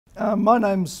My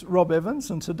name's Rob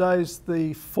Evans, and today's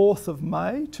the 4th of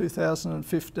May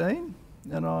 2015,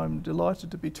 and I'm delighted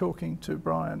to be talking to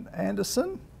Brian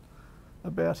Anderson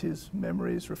about his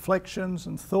memories, reflections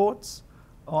and thoughts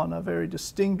on a very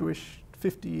distinguished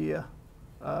 50-year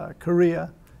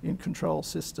career in control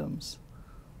systems.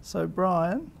 So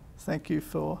Brian, thank you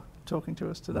for talking to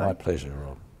us today. My pleasure,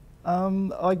 Rob.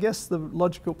 I guess the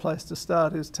logical place to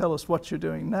start is tell us what you're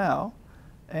doing now,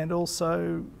 and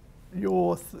also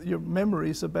your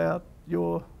memories about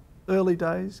your early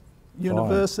days,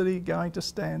 university, going to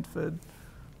Stanford,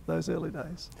 those early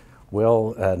days.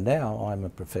 Well, now I'm a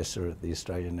professor at the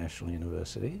Australian National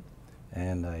University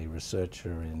and a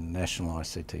researcher in National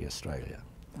ICT Australia.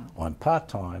 I'm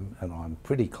part-time and I'm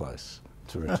pretty close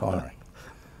to retiring.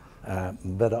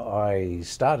 But I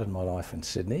started my life in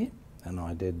Sydney, and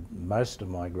I did most of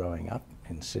my growing up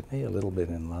in Sydney, a little bit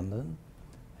in London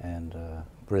and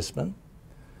Brisbane,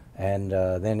 and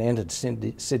then entered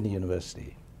Sydney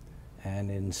University.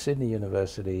 And in Sydney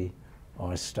University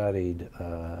I studied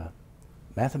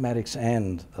mathematics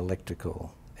and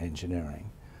electrical engineering.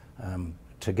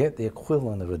 To get the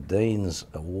equivalent of a Dean's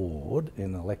Award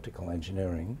in electrical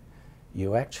engineering,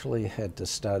 you actually had to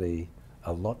study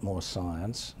a lot more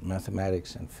science,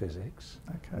 mathematics and physics,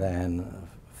 than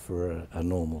for a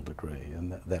normal degree,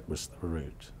 and that was the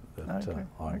route that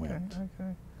I went.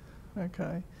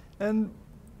 Okay. And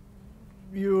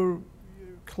you're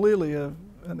clearly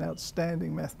an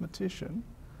outstanding mathematician.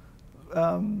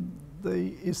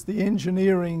 Is the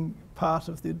engineering part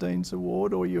of the Dean's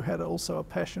Award, or you had also a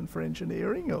passion for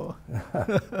engineering, or?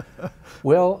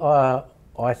 Well,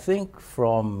 I think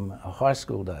from high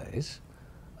school days,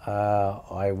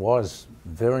 I was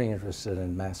very interested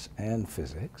in maths and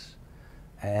physics,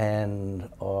 and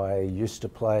I used to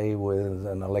play with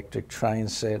an electric train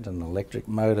set and electric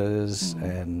motors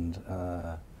and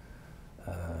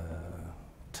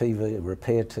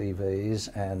repair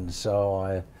TVs, and so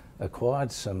I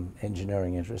acquired some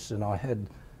engineering interest, and I had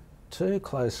two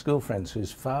close school friends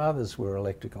whose fathers were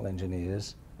electrical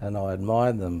engineers, and I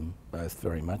admired them both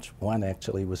very much. One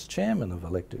actually was chairman of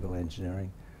electrical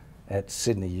engineering at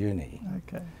Sydney Uni.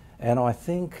 And I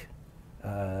think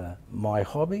my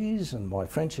hobbies and my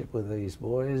friendship with these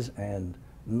boys and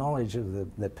knowledge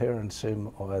of the parents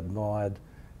whom I admired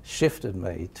shifted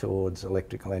me towards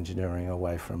electrical engineering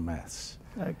away from maths.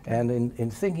 And in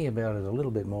thinking about it a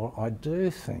little bit more, I do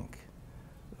think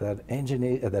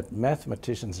that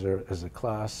mathematicians as a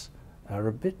class are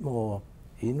a bit more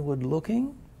inward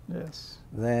looking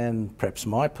than perhaps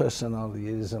my personality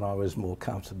is, and I was more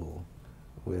comfortable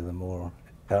with a more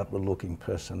outward looking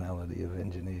personality of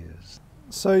engineers.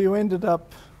 So you ended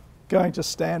up going to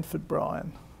Stanford,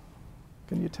 Brian.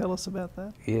 Can you tell us about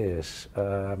that? Yes.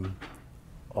 I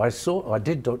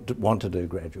did want to do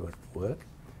graduate work,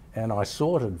 and I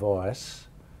sought advice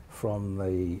from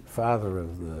the father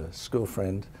of the school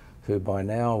friend, who by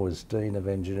now was Dean of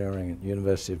Engineering at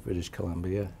University of British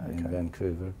Columbia in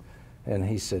Vancouver. And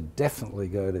he said, definitely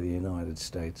go to the United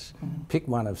States. Pick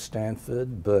one of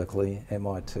Stanford, Berkeley,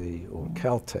 MIT or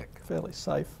Caltech. Fairly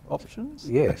safe options.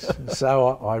 Yes.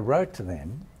 So I wrote to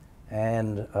them,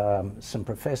 and some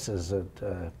professors at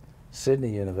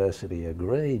Sydney University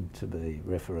agreed to be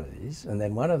referees. And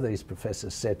then one of these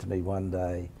professors said to me one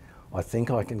day, I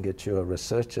think I can get you a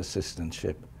research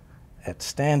assistantship at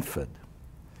Stanford.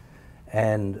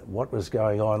 And what was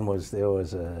going on was there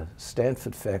was a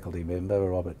Stanford faculty member,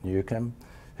 Robert Newcomb,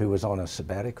 who was on a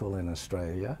sabbatical in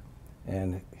Australia,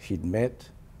 and he'd met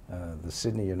the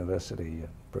Sydney University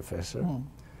professor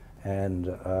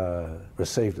and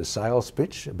received a sales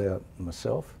pitch about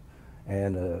myself,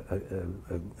 and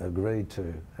agreed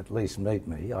to at least meet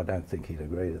me. I don't think he'd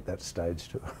agreed at that stage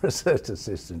to a research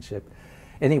assistantship.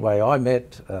 Anyway, I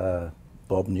met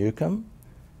Bob Newcomb,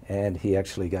 and he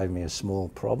actually gave me a small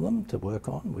problem to work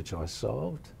on, which I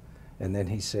solved. And then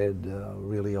he said,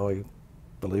 really, I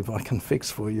believe I can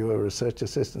fix for you a research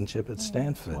assistantship at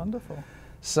Stanford. Wonderful.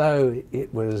 So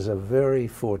it was a very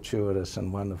fortuitous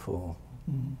and wonderful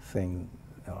thing.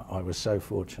 I was so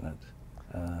fortunate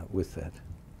with that.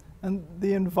 And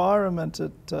the environment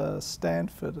at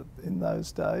Stanford in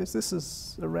those days, this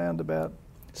is around about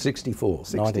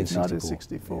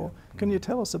 1964. Yeah. Can you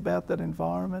tell us about that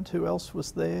environment? Who else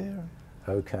was there?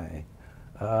 Okay.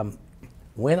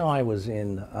 When I was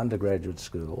in undergraduate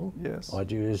school,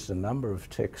 I'd used a number of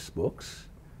textbooks,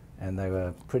 and they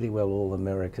were pretty well all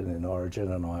American in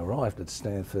origin, and I arrived at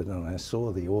Stanford and I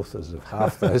saw the authors of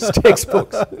half those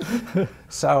textbooks.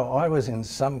 So I was in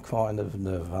some kind of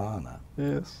nirvana.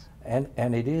 And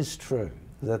it is true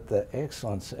that the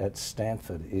excellence at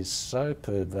Stanford is so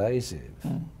pervasive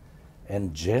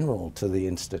and general to the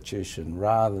institution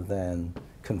rather than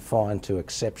confined to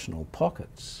exceptional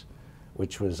pockets,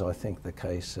 which was, I think, the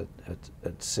case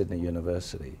at Sydney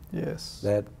University. Yes.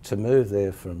 That to move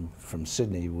there from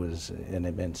Sydney was an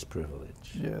immense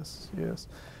privilege. Yes, yes.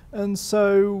 And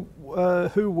so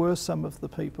who were some of the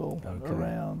people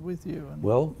around with you? And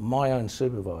well, my own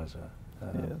supervisor,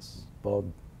 yes.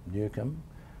 Bob Newcomb,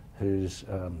 who's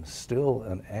still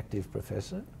an active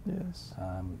professor Yes.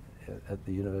 at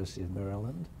the University of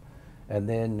Maryland. And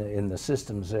then in the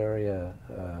systems area,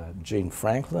 Gene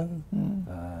Franklin,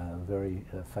 a very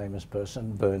famous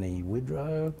person, Bernie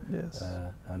Widrow, Yes.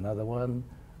 another one,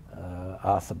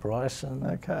 Arthur Bryson,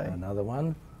 another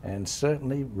one, and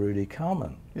certainly Rudy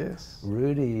Kalman. Yes.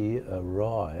 Rudy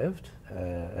arrived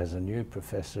as a new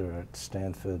professor at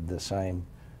Stanford the same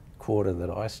quarter that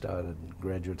I started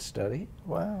graduate study.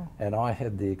 Wow. And I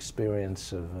had the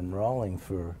experience of enrolling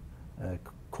for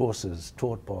courses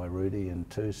taught by Rudy in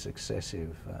two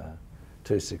successive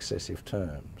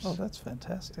terms. Oh, that's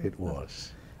fantastic. It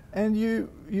was. And you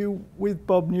with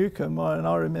Bob Newcomb, and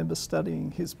I remember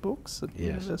studying his books at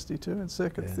university too, in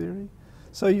circuit theory.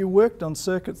 So you worked on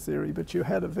circuit theory, but you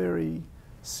had a very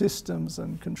systems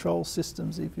and control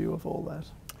systems-y view of all that.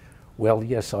 Well,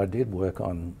 yes, I did work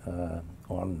on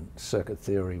circuit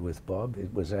theory with Bob.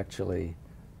 It was actually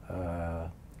a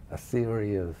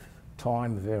theory of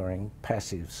time-varying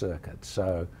passive circuits.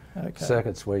 So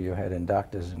circuits where you had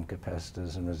inductors and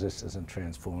capacitors and resistors and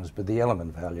transformers, but the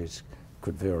element values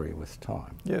could vary with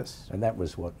time. Yes. And that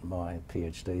was what my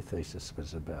PhD thesis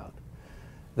was about.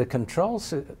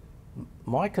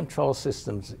 My control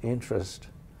systems interest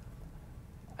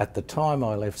at the time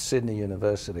I left Sydney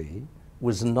University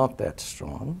was not that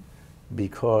strong,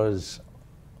 because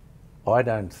I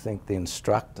don't think the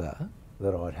instructor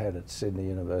that I'd had at Sydney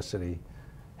University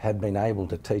had been able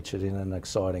to teach it in an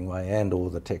exciting way, and or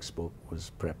the textbook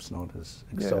was perhaps not as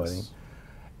exciting. Yes.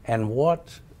 And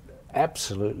what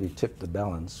absolutely tipped the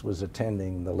balance was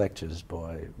attending the lectures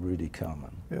by Rudy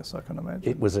Kalman. Yes, I can imagine.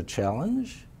 It was a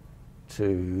challenge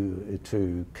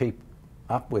to keep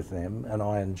up with them, and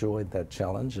I enjoyed that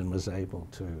challenge and was able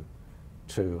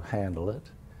to handle it.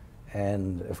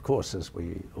 And of course, as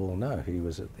we all know, he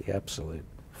was at the absolute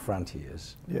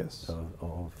frontiers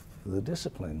of the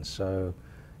discipline. So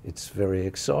it's very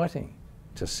exciting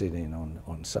to sit in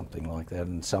on something like that,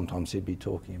 and sometimes he'd be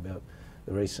talking about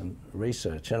the recent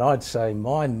research. And I'd say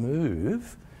my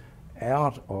move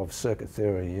out of circuit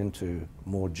theory into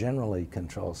more generally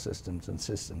control systems and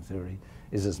system theory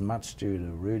is as much due to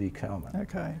Rudy Kalman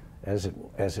as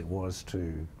it was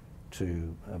to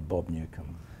Bob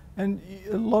Newcomb. And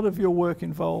a lot of your work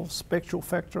involves spectral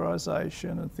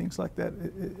factorisation and things like that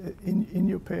in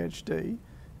your PhD.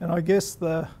 And I guess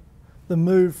the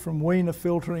move from Wiener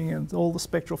filtering and all the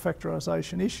spectral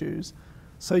factorisation issues,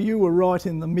 so you were right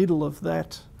in the middle of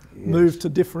that move to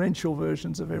differential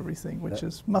versions of everything, which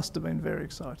must have been very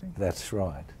exciting. That's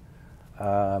right.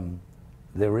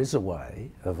 There is a way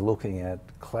of looking at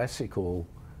classical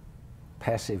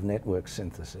passive network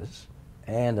synthesis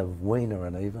and of Wiener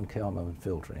and even Kalman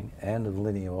filtering and of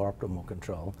linear optimal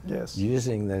control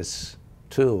using this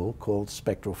tool called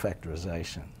spectral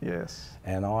factorisation. Yes.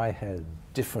 And I had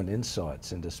different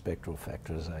insights into spectral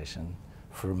factorisation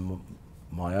from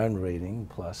my own reading,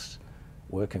 plus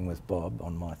working with Bob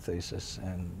on my thesis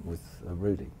and with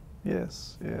Rudy.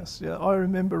 Yes, yes, yeah. I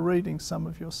remember reading some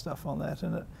of your stuff on that,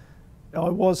 and I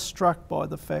was struck by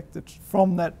the fact that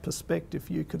from that perspective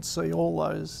you could see all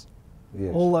those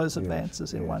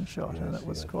advances in one shot, and it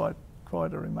was quite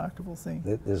a remarkable thing.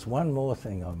 There's one more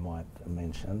thing I might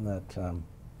mention, that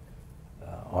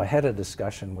I had a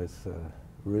discussion with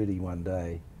Rudy one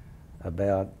day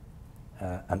about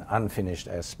an unfinished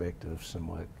aspect of some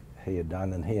work he had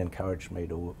done, and he encouraged me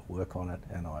to work on it,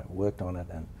 and I worked on it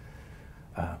and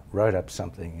wrote up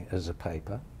something as a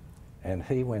paper, and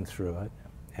he went through it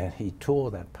and he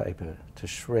tore that paper to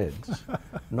shreds,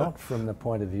 not from the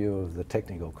point of view of the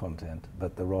technical content,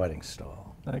 but the writing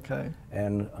style. Okay.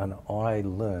 And I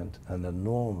learnt an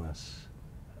enormous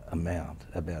amount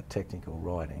about technical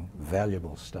writing,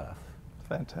 valuable stuff.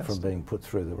 Fantastic. From being put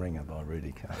through the ringer by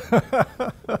Rudy Kalman.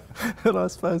 And I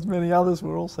suppose many others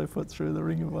were also put through the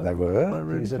ringer by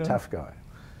Rudy. He's a tough guy.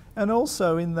 And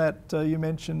also in that you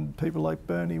mentioned people like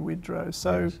Bernie Widrow.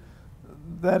 So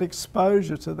that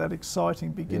exposure to that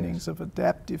exciting beginnings of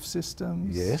adaptive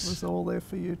systems was all there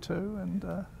for you too. And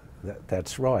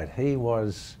that's right. He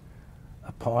was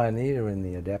a pioneer in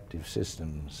the adaptive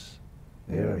systems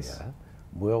area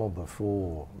well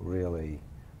before really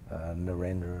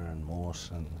Narendra and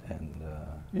Morse and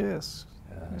yes.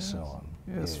 so on.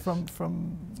 Yes,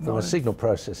 from a signal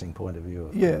processing point of view.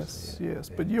 Of yes, course, yes.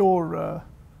 Yeah. But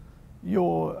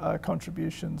your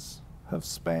contributions have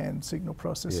spanned signal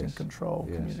processing, Yes, control,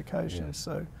 yes, communications. yes,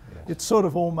 So yes. it sort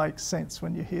of all makes sense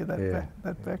when you hear that Yeah,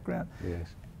 that background. Yes.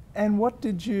 And what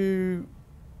did you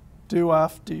do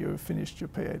after you finished your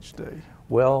PhD?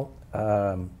 Well,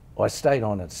 I stayed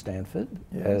on at Stanford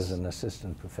Yes. as an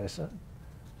assistant professor,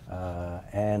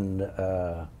 and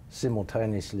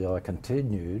simultaneously I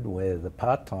continued with a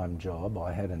part-time job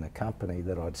I had in a company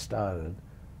that I'd started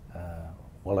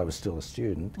while I was still a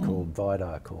student called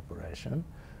Vidar Corporation,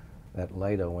 that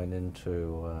later went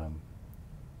into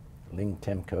Ling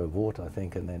Temco Vought, I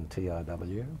think, and then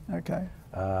TRW. Okay.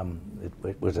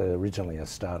 It was originally a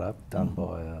startup done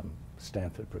by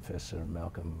Stanford professor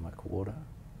Malcolm McWhorter.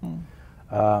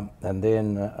 And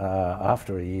then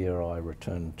after a year I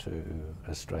returned to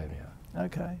Australia.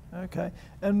 Okay, okay.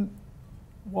 And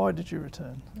why did you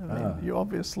return? I mean, you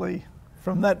obviously,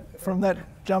 from that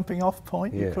jumping off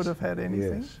point, you could have had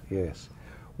anything. Yes, yes.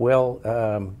 Well,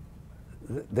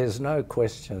 there's no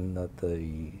question that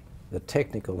the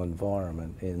technical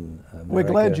environment in America... We're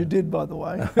glad you did, by the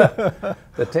way.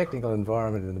 The technical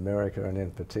environment in America, and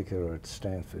in particular at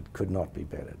Stanford, could not be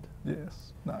bettered.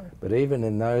 Yes, no. But even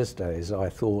in those days, I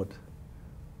thought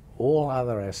all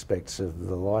other aspects of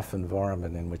the life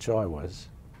environment in which I was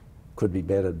could be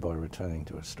bettered by returning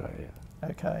to Australia.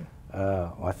 Okay.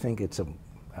 I think it's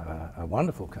a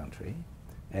wonderful country,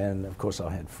 and of course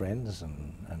I had friends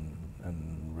and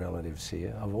relatives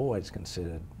here. I've always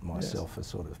considered myself a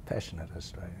sort of passionate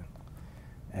Australian,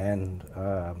 and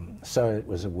so it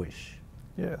was a wish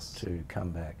to come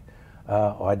back.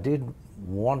 I did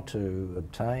want to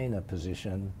obtain a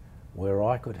position where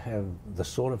I could have the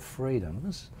sort of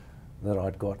freedoms that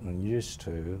I'd gotten used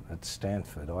to at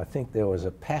Stanford. I think there was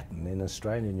a pattern in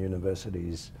Australian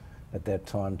universities at that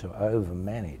time to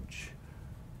overmanage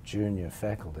junior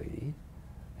faculty,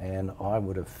 and I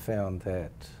would have found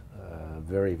that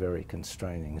very, very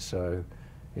constraining. So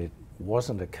it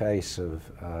wasn't a case of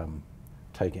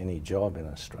take any job in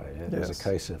Australia. It was a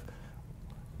case of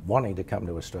wanting to come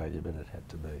to Australia, but it had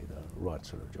to be the right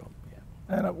sort of job.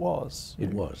 Yeah. And it was.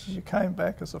 It was. You came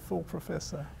back as a full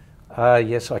professor.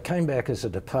 Yes, I came back as a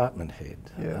department head,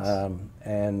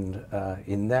 and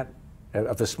in that,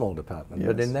 of a small department,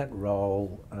 but in that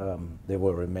role there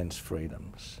were immense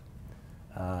freedoms,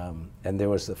 and there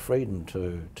was the freedom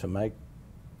to make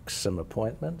some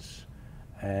appointments,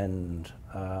 and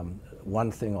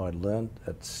one thing I learnt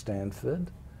at Stanford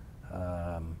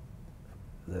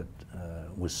that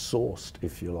was sourced,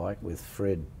 if you like, with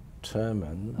Fred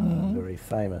Terman, very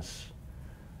famous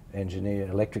engineer,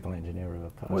 electrical engineer of a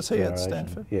past Was he at generation.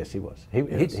 Stanford? Yes, he was.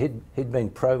 He'd been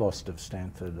provost of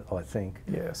Stanford, I think.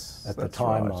 Yes, at the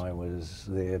time I was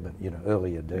there, but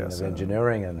earlier dean of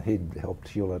engineering, and he'd helped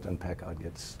Hewlett and Packard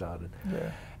get started.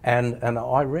 Yeah. And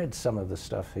I read some of the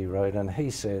stuff he wrote, and he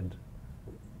said,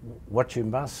 what you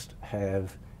must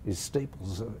have is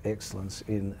steeples of excellence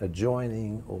in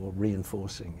adjoining or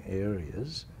reinforcing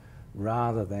areas,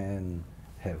 rather than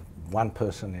have one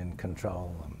person in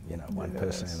control and one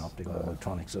person in optical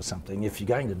electronics or something. If you're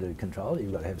going to do control,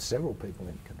 you've got to have several people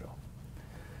in control.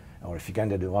 Or if you're going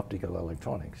to do optical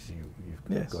electronics,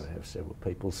 you've got to have several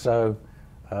people. So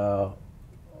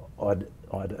I'd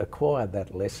acquired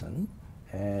that lesson,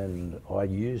 and I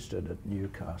used it at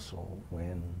Newcastle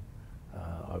when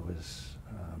I was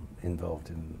involved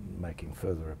in making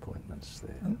further appointments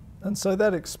there. And so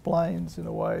that explains, in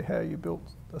a way, how you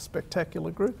built a spectacular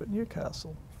group at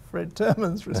Newcastle. Fred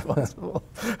Terman's responsible.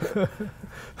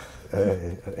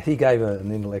 He gave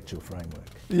an intellectual framework.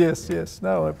 Yes, yes.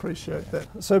 No, I appreciate that.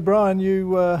 So, Brian,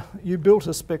 you built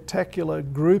a spectacular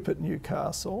group at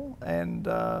Newcastle and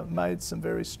made some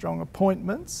very strong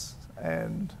appointments,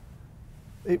 and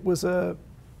it was a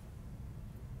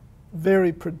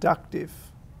very productive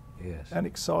and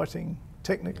exciting,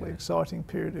 technically exciting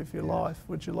period of your life.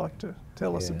 Would you like to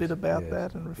tell us a bit about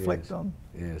that and reflect on?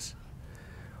 Yes.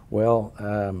 Well,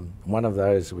 one of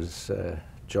those was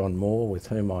John Moore, with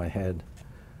whom I had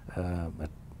a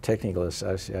technical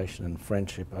association and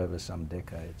friendship over some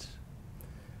decades.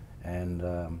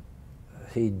 And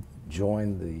he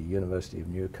joined the University of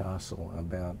Newcastle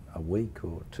about a week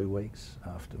or 2 weeks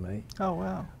after me. Oh,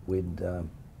 wow. We'd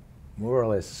more or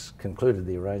less concluded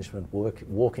the arrangement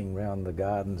walking around the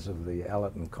gardens of the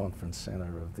Allerton Conference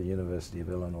Centre of the University of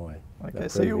Illinois. Okay,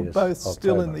 so you were both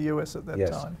still in the US at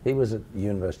that time? He was at the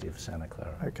University of Santa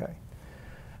Clara. Okay.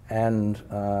 And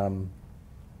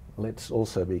let's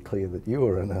also be clear that you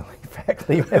were an early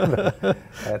faculty member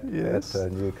at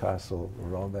Newcastle,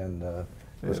 Rob, and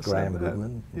was Graham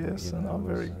Goodman. Yes, and I'm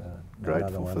very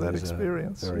grateful for that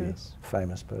experience. Very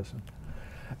famous person.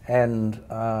 And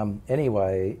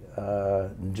anyway,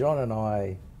 John and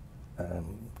I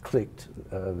clicked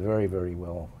very, very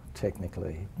well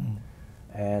technically.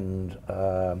 And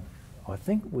I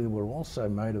think we were also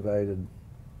motivated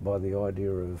by the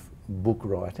idea of book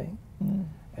writing.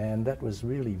 And that was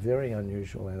really very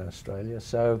unusual in Australia.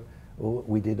 So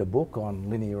we did a book on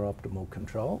linear optimal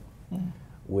control,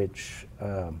 which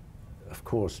of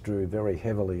course drew very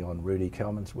heavily on Rudy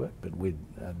Kalman's work, but we'd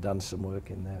done some work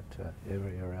in that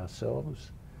area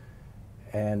ourselves.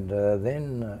 And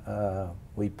then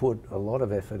we put a lot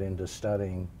of effort into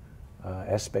studying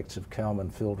aspects of Kalman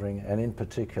filtering, and in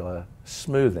particular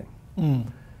smoothing.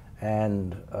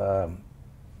 And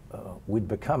we'd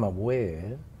become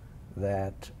aware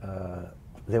that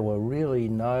there were really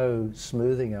no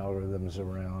smoothing algorithms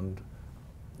around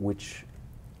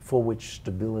for which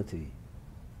stability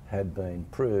had been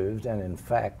proved, and in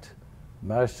fact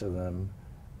most of them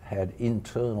had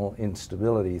internal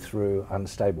instability through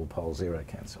unstable pole zero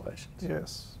cancellations.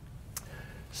 Yes.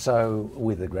 So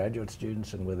with the graduate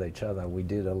students and with each other, we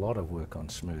did a lot of work on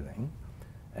smoothing,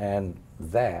 and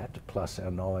that plus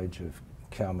our knowledge of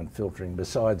Kalman filtering,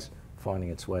 besides finding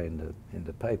its way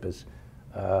into papers,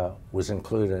 was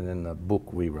included in the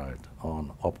book we wrote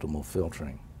on optimal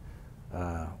filtering,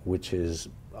 which is,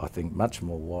 I think, much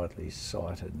more widely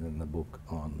cited than the book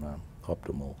on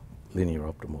linear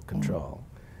optimal control.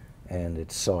 And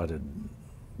it's cited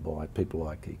by people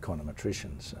like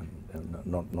econometricians and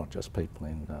not just people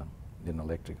in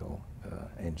electrical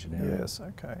engineering. Yes,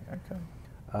 okay.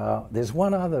 There's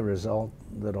one other result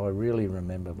that I really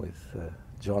remember with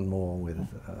John Moore with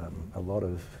a lot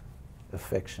of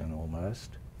affection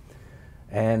almost,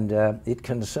 and it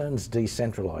concerns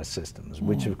decentralised systems,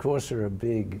 which of course are a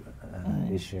big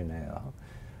issue now.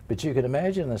 But you could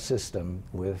imagine a system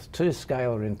with two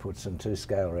scalar inputs and two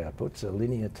scalar outputs, a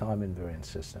linear time invariant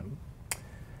system,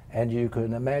 and you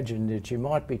can imagine that you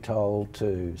might be told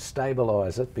to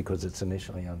stabilise it because it's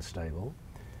initially unstable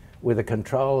with a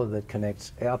controller that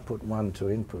connects output 1 to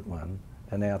input 1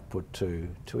 and output 2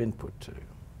 to input 2.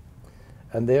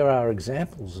 And there are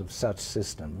examples of such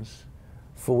systems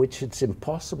for which it's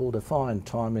impossible to find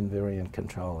time invariant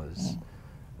controllers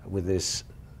with this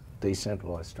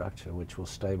decentralised structure which will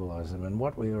stabilise them. And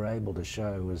what we were able to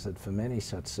show was that for many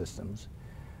such systems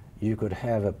you could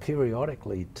have a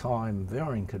periodically time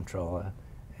varying controller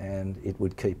and it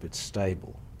would keep it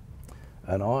stable.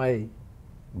 And I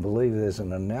believe there's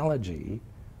an analogy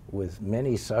with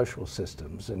many social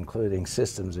systems, including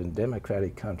systems in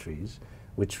democratic countries,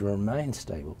 which remain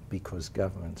stable because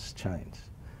governments change.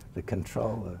 The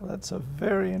controller... Well, that's a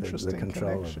very interesting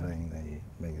controller connection.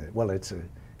 Well, it's a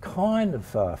kind of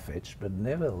far-fetched, but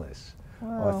nevertheless,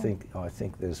 well, I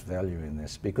think there's value in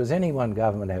this, because any one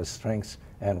government has strengths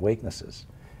and weaknesses,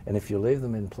 and if you leave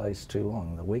them in place too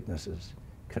long, the weaknesses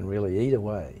can really eat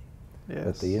away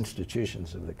at the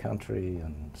institutions of the country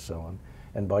and so on.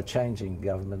 And by changing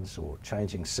governments or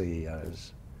changing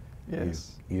CEOs,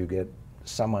 you get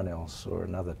someone else or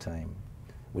another team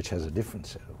which has a different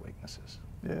set of weaknesses.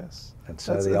 Yes. And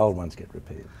so the old ones get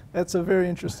repeated. That's a very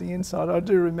interesting insight. I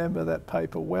do remember that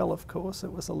paper well, of course.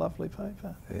 It was a lovely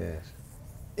paper. Yes.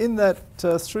 In that,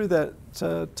 through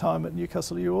that time at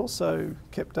Newcastle, you also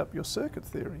kept up your circuit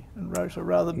theory and wrote a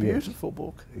rather beautiful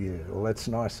book. Yeah, well, that's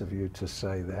nice of you to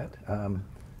say that.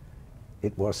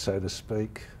 It was, so to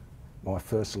speak, my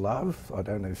first love. I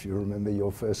don't know if you remember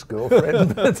your first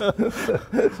girlfriend,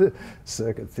 but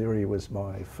circuit theory was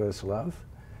my first love.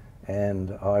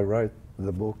 And I wrote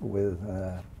the book with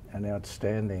an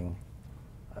outstanding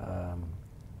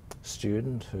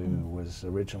student who was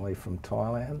originally from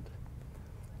Thailand.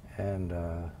 And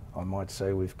I might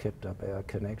say we've kept up our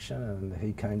connection, and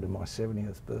he came to my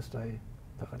 70th birthday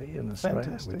party in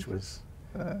Australia,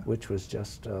 which was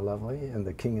just lovely. And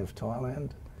the King of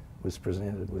Thailand was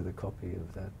presented with a copy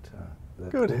of that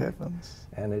Good book. heavens.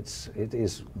 And it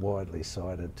is widely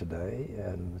cited today,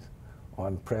 and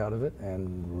I'm proud of it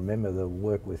and remember the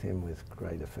work with him with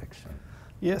great affection.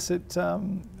 Yes, I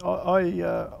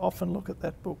often look at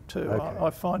that book too. Okay. I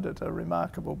find it a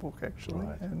remarkable book, actually.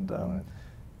 Right. And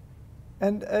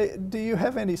and do you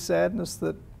have any sadness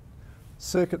that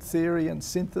circuit theory and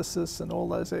synthesis and all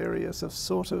those areas are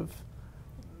sort of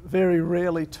very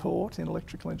rarely taught in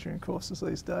electrical engineering courses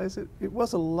these days? It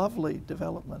was a lovely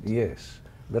development. Yes,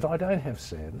 but I don't have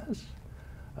sadness.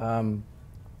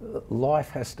 life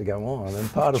has to go on,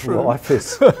 and part of True. life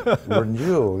is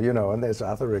renewal, you know, and there's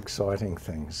other exciting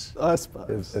things I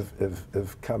suppose.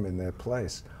 have come in their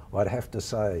place. I'd have to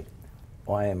say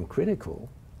I am critical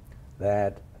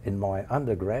that in my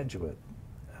undergraduate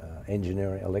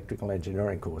electrical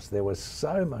engineering course, there was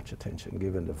so much attention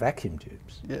given to vacuum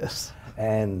tubes. Yes.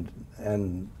 And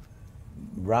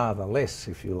rather less,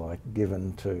 if you like,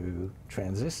 given to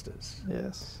transistors.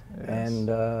 Yes. Yes. And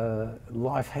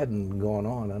life hadn't gone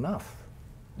on enough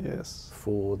yes.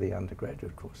 for the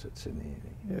undergraduate course at Sydney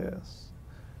Uni. Yes.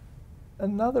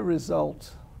 Another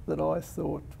result that I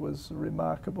thought was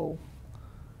remarkable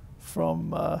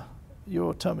from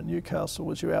your time at Newcastle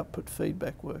was your output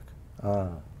feedback work.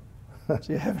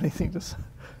 Do you have anything to say?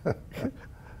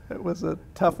 It was a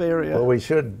tough area. Well, we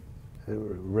should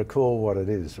recall what it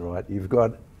is, right? You've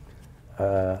got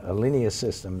a linear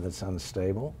system that's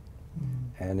unstable,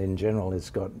 and in general it's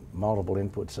got multiple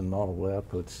inputs and multiple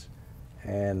outputs,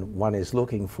 and one is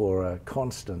looking for a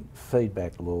constant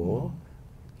feedback law,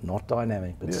 not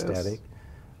dynamic but Yes. static,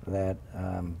 that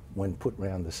when put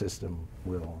round the system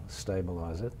will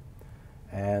stabilise it.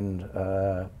 And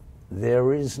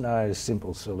there is no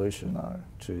simple solution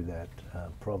to that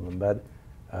problem, but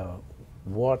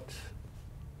what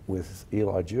with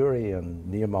Eli Jury and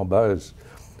Neil Malbose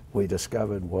we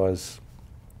discovered was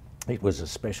it was a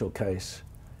special case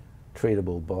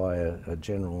treatable by a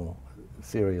general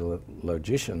theory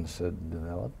logicians had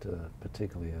developed,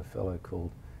 particularly a fellow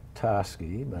called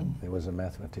Tarski, but there was a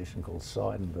mathematician called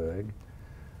Seidenberg,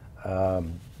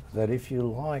 that if you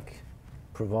like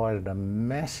provided a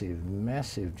massive,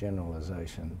 massive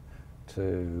generalisation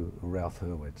to Ralph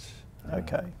Hurwitz's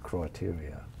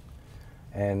criteria.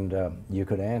 And you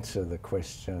could answer the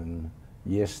question,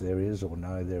 yes there is or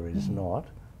no there is not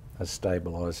a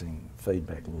stabilising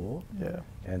feedback law. Yeah.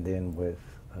 And then with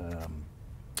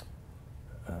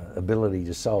ability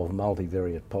to solve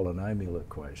multivariate polynomial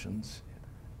equations,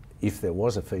 if there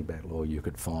was a feedback law you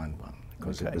could find one,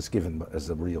 because it was given as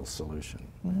a real solution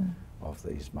of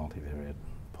these multivariate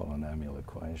polynomial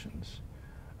equations.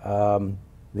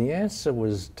 The answer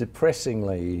was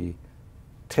depressingly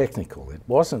technical. It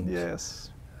wasn't. Yes.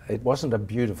 It wasn't a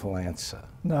beautiful answer.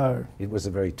 No. It was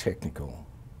a very technical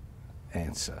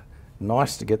answer.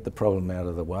 Nice to get the problem out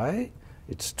of the way.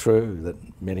 It's true that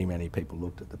many, many people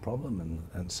looked at the problem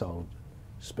and solved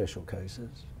special cases,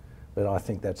 but I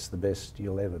think that's the best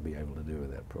you'll ever be able to do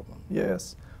with that problem.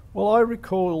 Yes. Well, I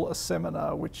recall a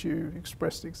seminar which you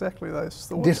expressed exactly those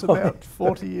thoughts about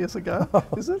 40 years ago.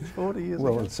 Is it 40 years ago?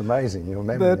 Well, it's amazing. Your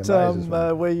memory amazes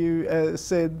me. Where you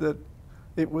said that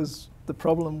the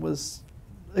problem was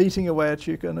eating away at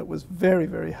you, and it was very,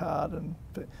 very hard,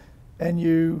 and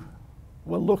you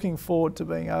were looking forward to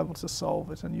being able to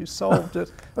solve it, and you solved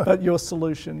it, but your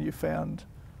solution you found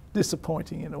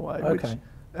disappointing in a way. Okay.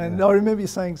 And I remember you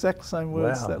saying exactly the same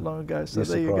words that long ago. So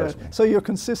there you go. Me. So you're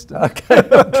consistent. Okay,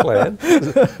 I'm glad.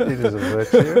 It is a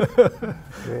virtue.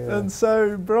 Yeah. And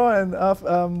so, Brian,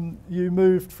 you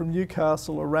moved from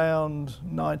Newcastle around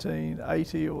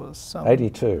 1980 or something.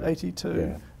 82.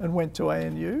 82, and went to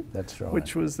ANU. That's right.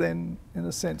 Which was then, in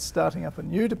a sense, starting up a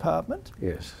new department.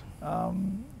 Yes.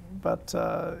 But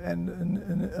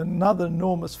another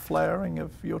enormous flowering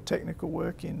of your technical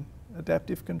work in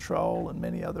adaptive control and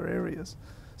many other areas.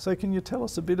 So can you tell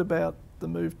us a bit about the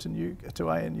move to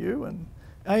ANU? And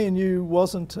ANU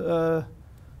wasn't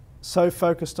so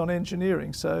focused on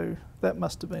engineering, so that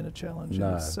must have been a challenge in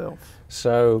itself.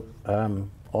 So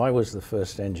I was the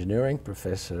first engineering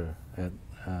professor at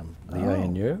the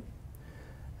ANU,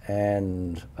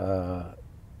 and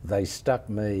they stuck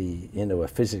me into a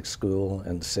physics school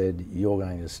and said, you're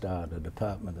going to start a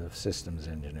Department of Systems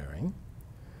Engineering.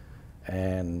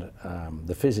 And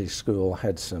the physics school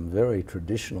had some very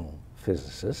traditional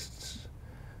physicists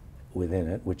within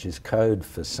it, which is code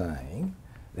for saying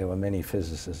there were many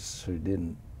physicists who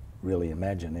didn't really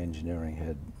imagine engineering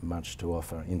had much to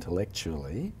offer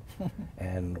intellectually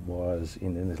and was,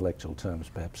 in intellectual terms,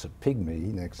 perhaps a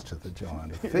pygmy next to the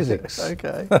giant of physics.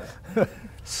 Okay.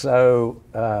 So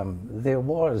there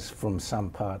was, from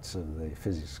some parts of the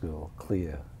physics school,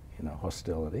 clear,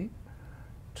 hostility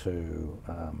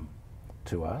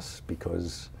to us,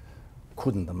 because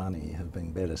couldn't the money have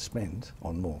been better spent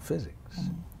on more physics?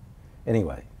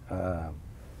 Anyway,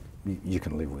 you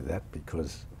can live with that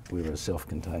because we were a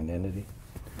self-contained entity.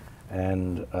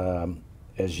 And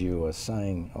as you were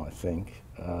saying, I think,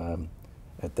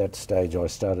 at that stage I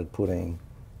started putting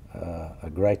a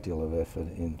great deal of effort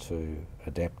into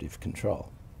adaptive control.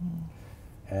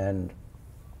 And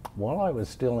while I was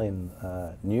still in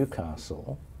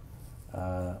Newcastle,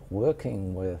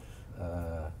 working with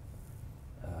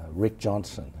Rick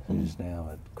Johnson, who's now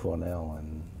at Cornell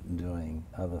and doing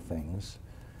other things,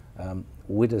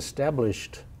 we'd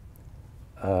established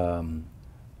a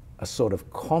sort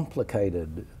of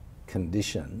complicated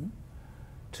condition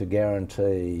to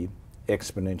guarantee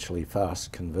exponentially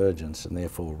fast convergence and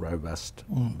therefore robust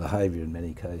behaviour in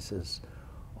many cases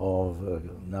of a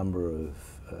number of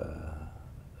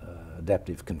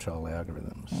adaptive control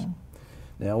algorithms.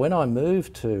 Now, when I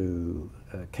moved to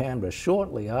Canberra,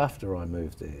 shortly after I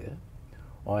moved there,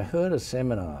 I heard a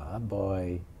seminar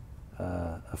by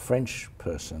a French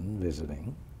person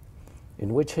visiting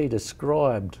in which he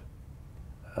described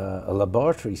a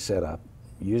laboratory setup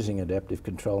using adaptive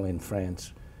control in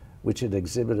France which had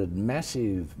exhibited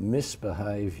massive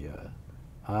misbehaviour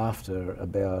after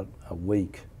about a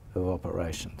week of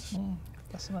operations.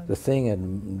 The thing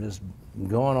had just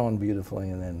gone on beautifully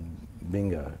and then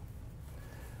bingo.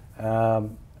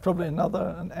 Probably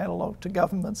an analogue to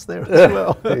governments there as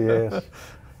well. Yes.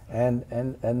 And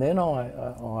then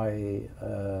I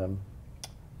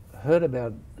heard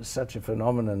about such a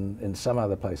phenomenon in some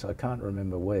other place, I can't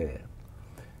remember where.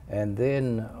 And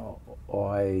then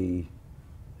I,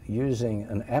 using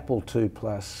an Apple II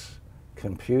Plus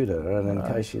computer, and in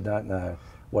case you don't know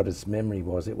what its memory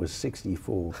was, it was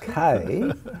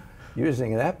 64K,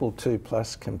 using an Apple II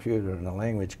Plus computer in a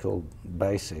language called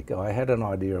BASIC, I had an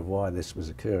idea of why this was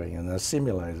occurring, and I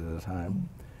simulated it at home,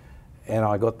 and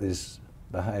I got this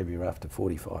behaviour after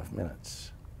 45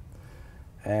 minutes.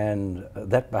 And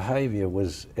that behaviour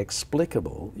was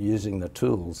explicable using the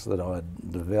tools that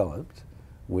I'd developed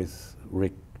with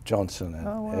Rick Johnson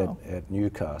at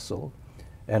Newcastle.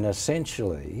 And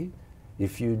essentially,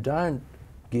 if you don't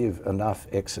give enough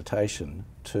excitation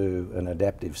to an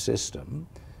adaptive system,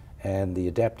 and the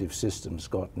adaptive system's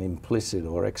got an implicit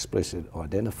or explicit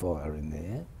identifier in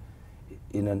there,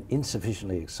 in an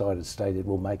insufficiently excited state, it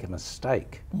will make a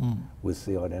mistake with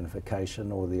the identification,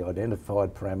 or the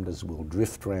identified parameters will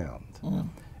drift round.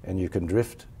 And you can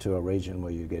drift to a region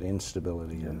where you get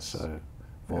instability and so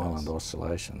violent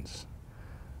oscillations.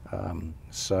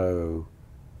 So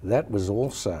that was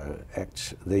also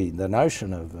the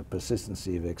notion of the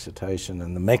persistency of excitation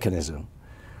and the mechanism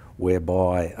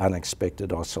whereby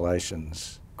unexpected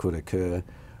oscillations could occur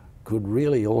could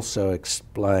really also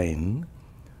explain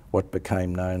what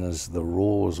became known as the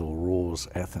Rawls or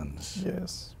Rawls-Athens.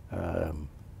 Yes.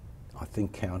 I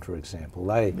think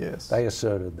counterexample. They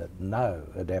asserted that no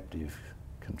adaptive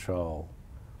control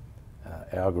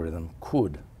algorithm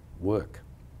could work.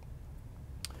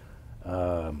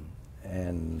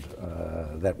 And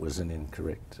that was an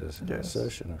incorrect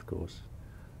assertion, of course.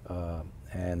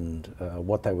 And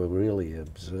what they were really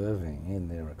observing in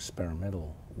their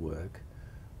experimental work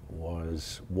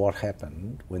was what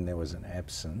happened when there was an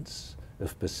absence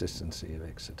of persistency of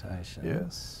excitation.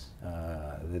 Yes.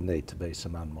 There need to be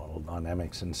some unmodelled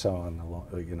dynamics and so on,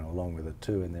 along with it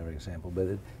too in their example, but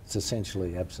it's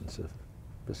essentially absence of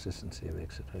persistency of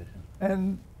excitation.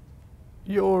 And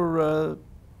you're a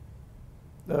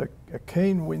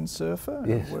keen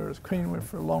windsurfer, whereas keen went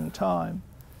for a long time.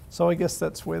 So I guess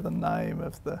that's where the name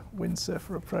of the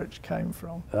windsurfer approach came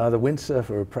from. The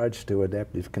windsurfer approach to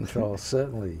adaptive control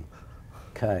certainly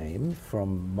came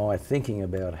from my thinking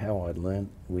about how I'd learnt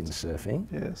windsurfing.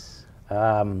 Yes.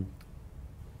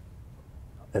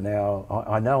 Now,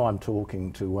 I know I'm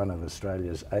talking to one of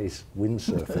Australia's ace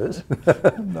windsurfers.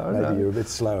 Maybe you're a bit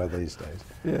slower these days.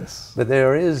 Yes. But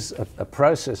there is a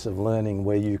process of learning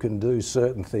where you can do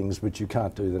certain things but you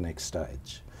can't do the next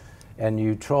stage. And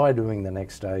you try doing the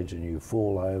next stage and you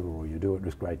fall over, or you do it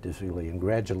with great difficulty, and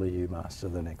gradually you master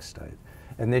the next stage.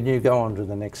 And then you go on to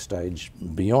the next stage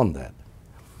beyond that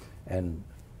and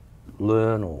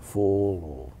learn or fall,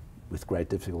 or with great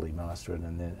difficulty master it,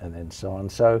 and then so on.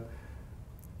 So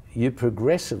you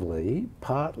progressively,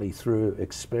 partly through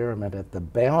experiment at the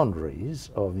boundaries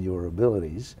of your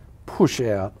abilities, push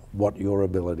out what your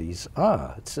abilities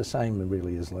are. It's the same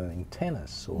really as learning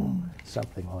tennis or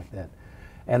something like that.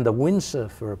 And the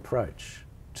windsurfer approach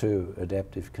to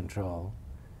adaptive control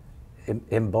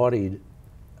embodied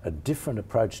a different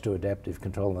approach to adaptive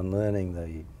control than learning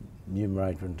the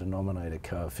numerator and denominator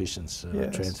coefficients of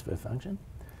a transfer function.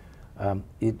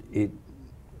 It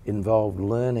involved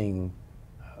learning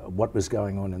what was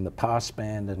going on in the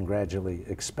passband and gradually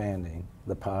expanding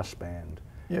the passband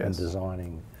and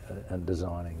designing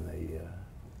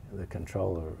the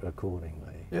controller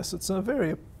accordingly. Yes, it's a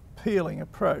very appealing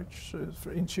approach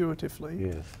intuitively.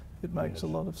 Yes. It makes a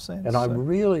lot of sense. And I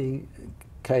really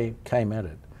came at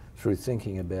it through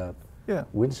thinking about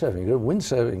windsurfing.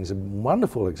 Windsurfing is a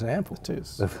wonderful example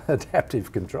of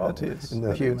adaptive control in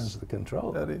the humans that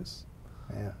control it. That is.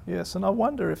 Yeah. Yes, and I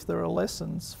wonder if there are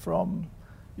lessons from,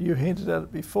 you hinted at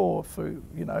it before, for,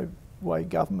 you know, way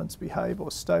governments behave or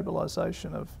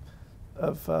stabilisation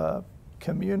of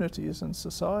communities and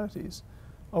societies.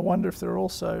 I wonder if there are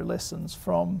also lessons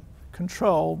from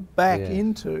control back Yes,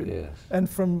 into, yes. and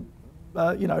from,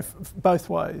 you know, both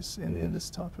ways in this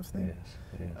type of thing.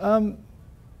 Yes, yes.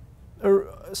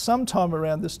 Sometime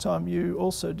around this time you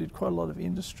also did quite a lot of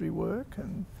industry work,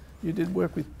 and you did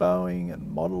work with Boeing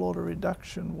and model order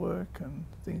reduction work and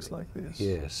things like this.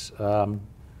 Yes.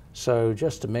 So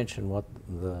just to mention what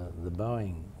the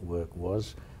Boeing work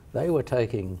was, they were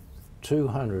taking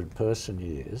 200 person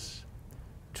years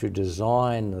to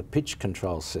design the pitch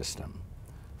control system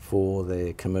for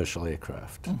their commercial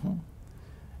aircraft. Mm-hmm.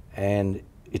 And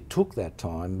it took that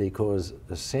time because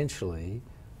essentially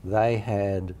they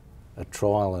had a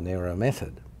trial and error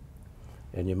method.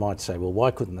 And you might say, well, why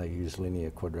couldn't they use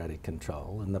linear quadratic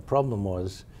control? And the problem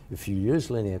was, if you use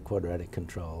linear quadratic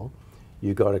control,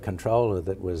 you got a controller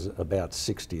that was about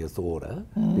 60th order,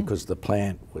 because the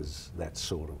plant was that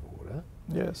sort of order.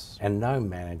 Yes. And no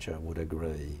manager would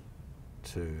agree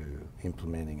to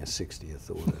implementing a 60th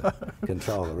order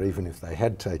controller, even if they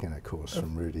had taken a course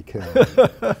from Rudy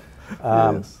Kellman.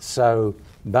 Yes. So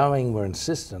Boeing were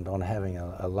insistent on having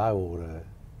a low order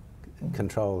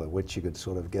controller which you could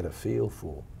sort of get a feel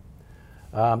for.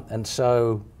 And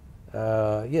so,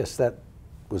 yes, that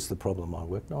was the problem I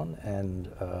worked on, and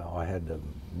I had a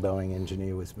Boeing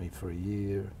engineer with me for a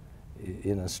year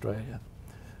in Australia,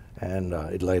 and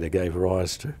it later gave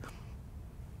rise to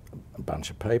a bunch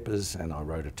of papers, and I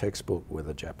wrote a textbook with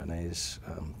a Japanese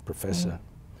professor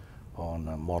on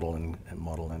model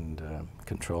and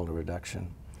controller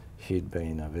reduction. He'd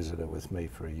been a visitor with me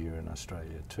for a year in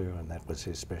Australia too, and that was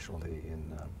his specialty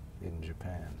in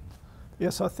Japan.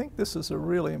 Yes, I think this is a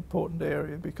really important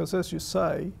area because, as you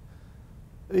say,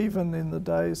 even in the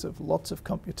days of lots of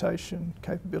computation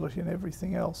capability and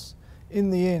everything else,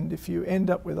 in the end, if you end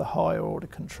up with a higher order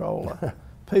controller,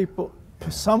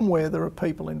 somewhere there are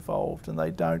people involved and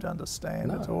they don't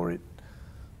understand it, or it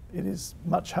is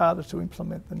much harder to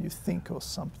implement than you think or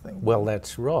something. Well,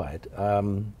 that's right.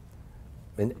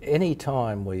 And any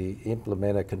time we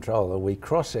implement a controller, we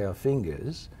cross our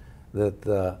fingers that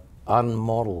the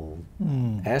unmodelled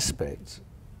aspects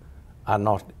are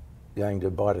not going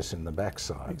to bite us in the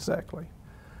backside. Exactly.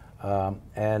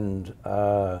 And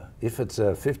if it's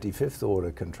a 55th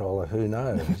order controller, who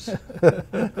knows?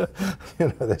 You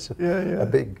know, there's a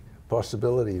big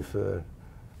possibility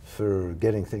for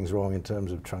getting things wrong in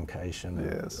terms of truncation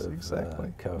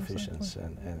of coefficients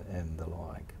and the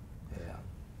like. Yeah.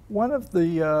 One of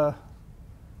the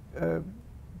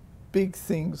big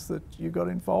things that you got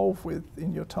involved with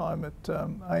in your time at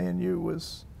ANU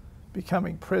was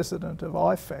becoming president of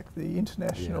IFAC, the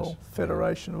International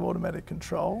Federation of Automatic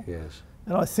Control. Yes.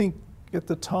 And I think at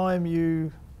the time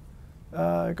you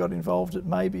got involved, it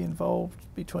may be involved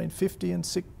between 50 and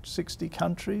 60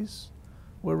 countries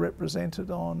were represented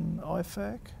on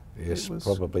IFAC. Yes,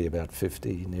 probably about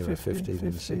 50, nearer 50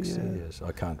 than 60, yeah. yes.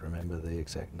 I can't remember the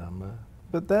exact number.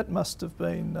 But that must have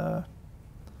been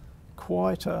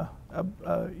quite a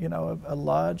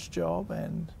large job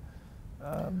and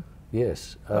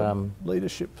yes,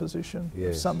 leadership position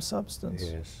of some substance.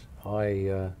 Yes,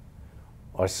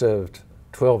 I served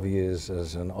 12 years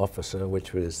as an officer,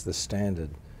 which was the standard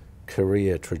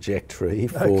career trajectory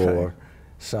for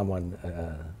someone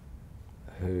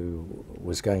who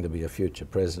was going to be a future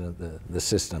president. The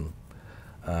system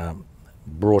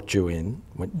brought you in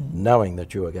knowing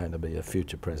that you were going to be a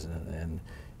future president, and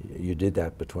you did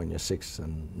that between your 6th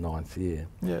and 9th year.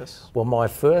 Yes. Well, my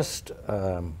first,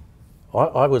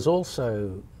 I was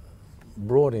also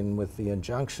brought in with the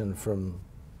injunction from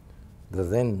the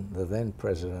then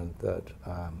president that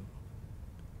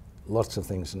lots of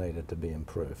things needed to be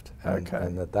improved,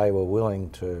 and that they were willing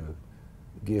to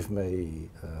give me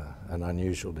an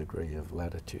unusual degree of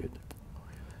latitude.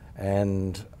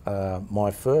 And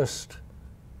my first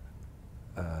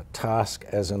task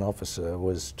as an officer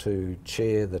was to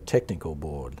chair the technical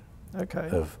board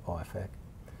of IFAC.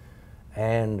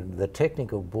 And the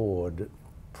technical board,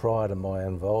 prior to my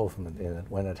involvement in it,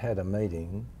 when it had a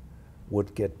meeting,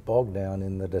 would get bogged down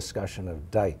in the discussion of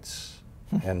dates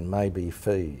and maybe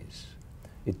fees.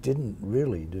 It didn't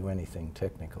really do anything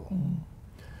technical.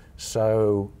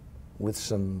 So with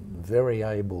some very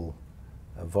able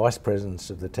vice presidents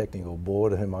of the technical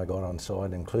board whom I got on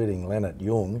side, including Leonard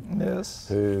Jung,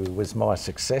 who was my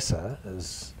successor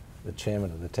as the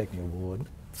chairman of the technical board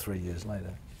 3 years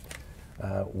later,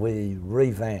 we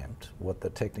revamped what the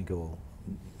technical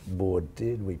board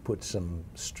did. We put some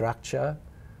structure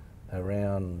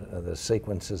around the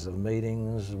sequences of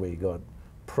meetings. We got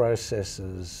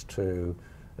processes to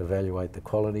evaluate the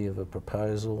quality of a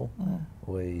proposal.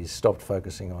 We stopped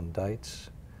focusing on dates.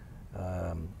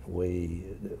 We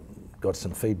got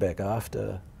some feedback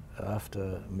after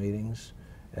meetings,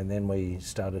 and then we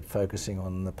started focusing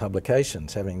on the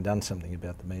publications. Having done something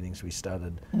about the meetings, we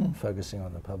started focusing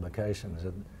on the publications.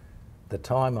 At the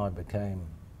time I became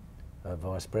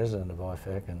Vice President of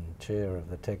IFAC and Chair of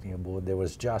the Technical Board, there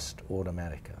was just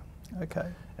Automatica. Okay.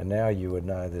 And now you would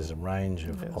know there's a range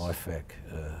of Yes. IFAC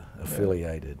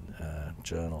affiliated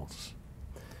journals.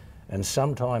 And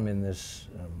sometime in this,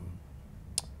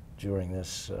 during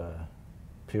this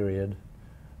period,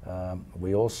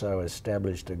 we also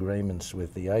established agreements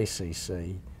with the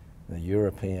ACC, the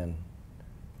European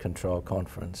Control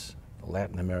Conference, the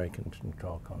Latin American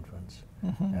Control Conference,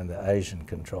 and the Asian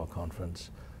Control Conference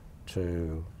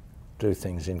to do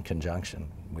things in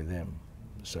conjunction with them,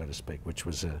 so to speak, which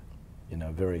was a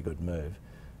very good move,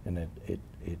 and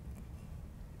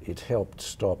it helped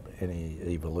stop any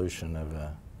evolution of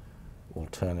a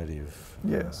alternative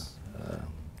Yes.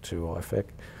 to IFAC.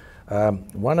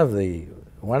 One of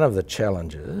the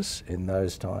challenges in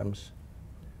those times,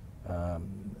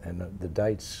 and the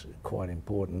date's quite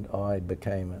important, I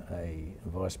became a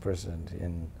Vice President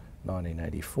in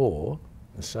 1984.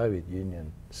 The Soviet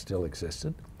Union still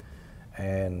existed,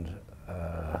 and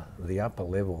the upper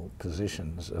level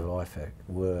positions of IFAC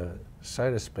were,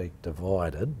 so to speak,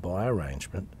 divided by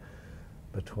arrangement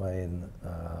between,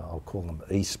 I'll call them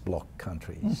East Bloc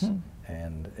countries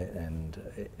and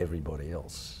everybody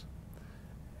else.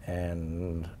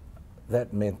 And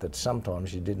that meant that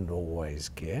sometimes you didn't always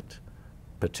get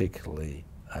particularly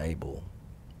able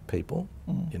people,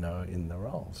 in the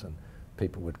roles. And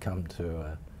people would come to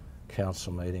a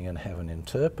council meeting and have an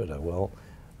interpreter. Well,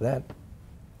 that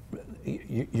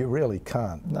you really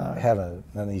can't have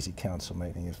an easy council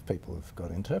meeting if people have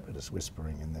got interpreters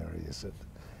whispering in their ears. It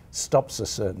stops a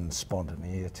certain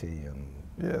spontaneity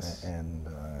and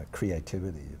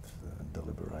creativity of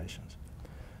deliberations.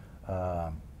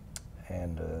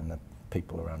 And the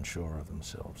people are unsure of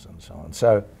themselves and so on.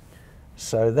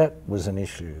 So that was an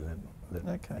issue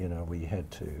that we had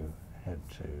to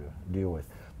deal with.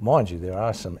 Mind you,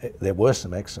 there were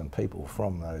some excellent people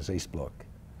from those East Bloc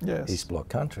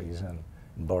countries, and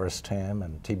Boris Tam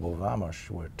and Tibor Vamos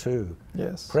were two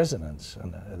presidents,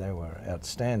 and they were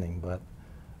outstanding. But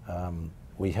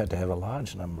we had to have a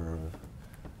large number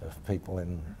of people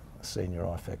in senior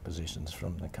IFAC positions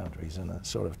from the countries, and it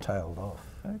sort of tailed off.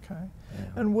 Okay. Yeah.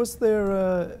 And was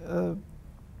there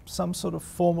some sort of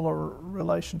formal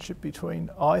relationship between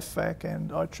IFAC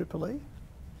and IEEE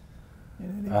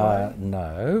in any way?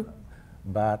 No,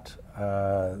 but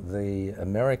the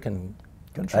American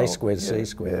Control.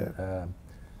 A2C²,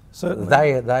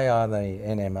 Certainly. they are the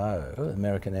NMO,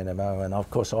 American NMO, and of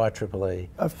course IEEE.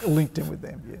 I've linked in with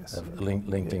them, yes.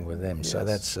 Linked in with them, so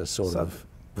that's a sort of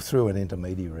through an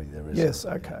intermediary there is. Yes,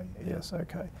 okay, yes,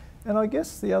 okay. And I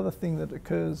guess the other thing that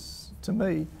occurs to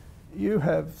me, you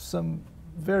have some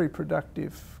very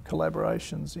productive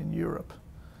collaborations in Europe.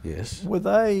 Yes. Were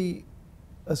they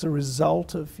as a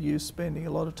result of you spending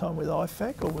a lot of time with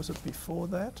IFAC, or was it before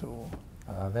that, or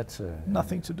that's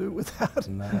nothing to do with that?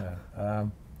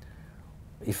 No.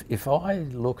 If I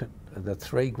look at the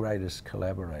three greatest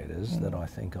collaborators that I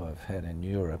think I've had in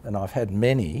Europe, and I've had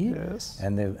many,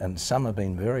 and some have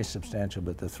been very substantial,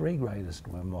 but the three greatest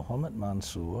were Mohamed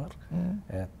Mansour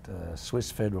at Swiss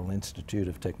Federal Institute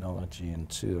of Technology in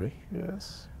Zurich,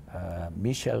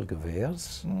 Michel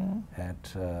Gevers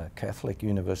at Catholic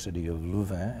University of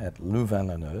Louvain, at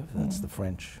Louvain-la-Neuve, that's the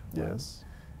French one,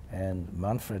 and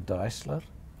Manfred Deisler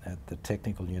at the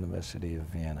Technical University of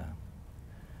Vienna.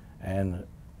 And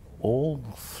all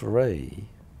three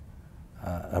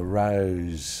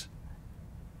arose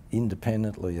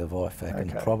independently of IFAC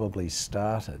and probably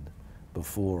started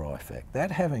before IFAC. That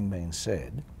having been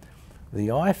said, the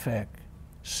IFAC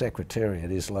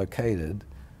Secretariat is located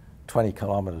 20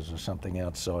 kilometres or something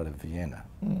outside of Vienna.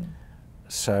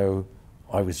 So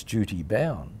I was duty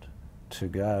bound to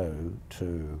go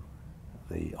to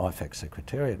the IFAC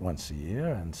Secretariat once a year,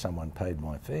 and someone paid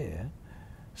my fare.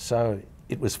 So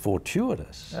it was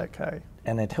fortuitous,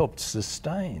 and it helped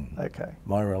sustain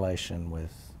my relation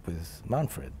with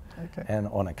Manfred. And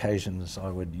on occasions I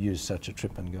would use such a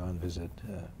trip and go and visit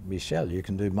Michel. You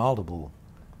can do multiple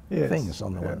things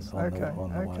on the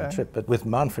one trip, but with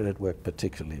Manfred it worked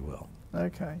particularly well.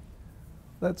 Okay,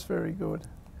 that's very good.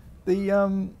 The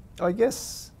I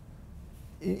guess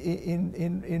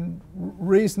in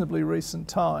reasonably recent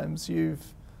times you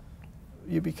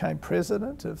became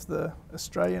president of the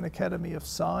Australian Academy of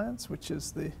Science, which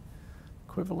is the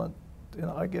equivalent,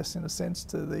 I guess, in a sense,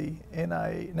 to the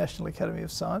National Academy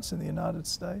of Science in the United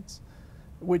States,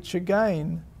 which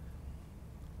again,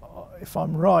 if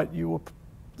I'm right, you were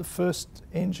the first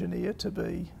engineer to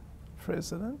be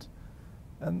president.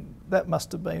 And that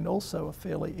must have been also a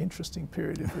fairly interesting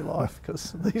period of your life,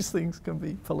 because these things can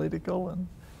be political and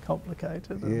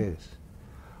complicated. Yes.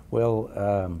 Well,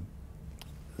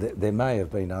 there may have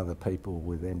been other people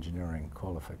with engineering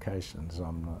qualifications.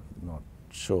 I'm not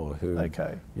sure who,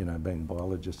 okay. you know, been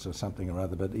biologists or something or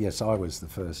other. But yes, I was the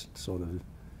first sort of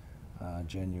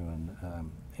genuine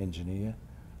engineer.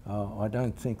 I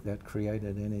don't think that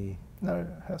created any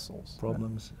hassles,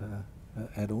 problems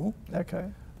at all.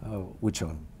 Okay. Which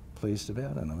I'm pleased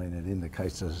about, and I mean it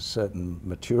indicates a certain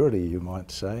maturity, you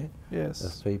might say, yes,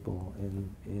 of people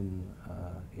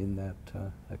in that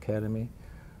academy.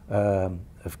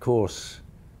 Of course,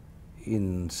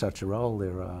 in such a role,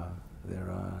 there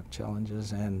are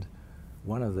challenges, and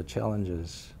one of the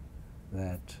challenges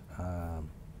that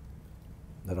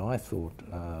I thought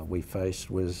we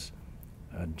faced was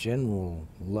a general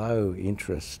low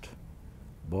interest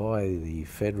by the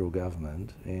federal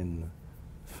government in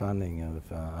funding of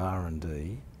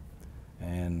R&D,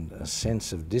 and a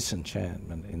sense of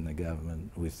disenchantment in the government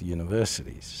with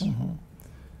universities.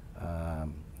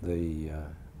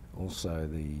 Also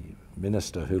the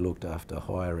minister who looked after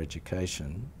higher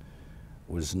education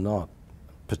was not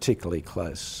particularly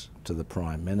close to the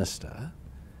Prime Minister,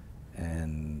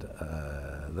 and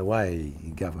the way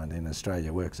government in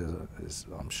Australia works, as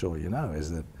I'm sure you know,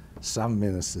 is that some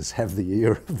ministers have the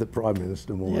ear of the Prime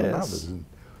Minister more than others.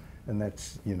 And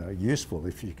that's, you know, useful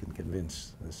if you can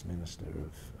convince this minister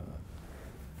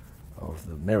of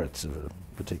the merits of a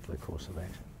particular course of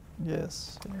action.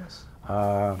 Yes, yes.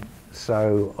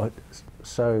 So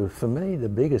for me, the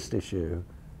biggest issue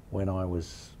when I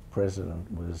was president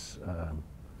was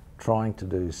trying to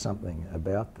do something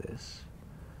about this.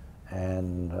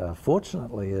 And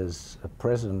fortunately, as a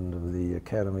president of the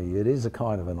Academy, it is a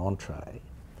kind of an entree,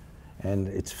 and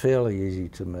it's fairly easy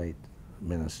to meet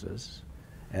ministers.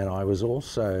 And I was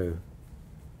also,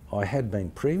 I had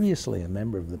been previously a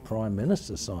member of the Prime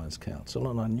Minister's Science Council,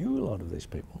 and I knew a lot of these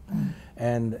people.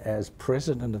 And as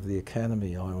president of the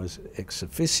Academy, I was ex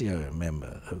officio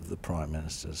member of the Prime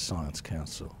Minister's Science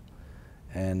Council.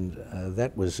 And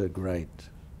that was a great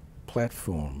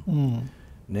platform.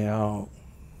 Now,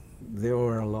 there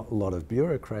were a lot of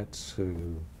bureaucrats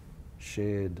who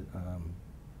shared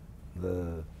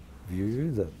the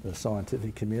view that the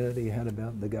scientific community had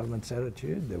about the government's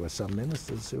attitude. There were some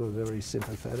ministers who were very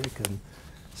sympathetic, and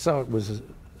so it was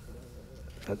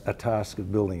a task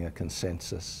of building a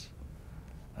consensus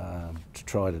to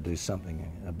try to do something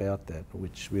about that,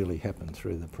 which really happened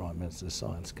through the Prime Minister's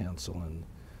Science Council, and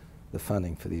the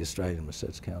funding for the Australian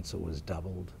Research Council was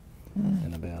doubled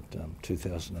in about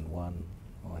 2001.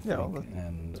 I think,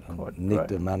 and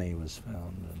NICTA money was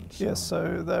found. And so yes,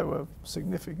 so they were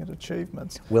significant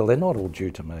achievements. Well, they're not all due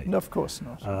to me. No, of course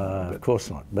not. Of course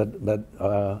not. But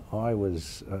I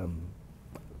was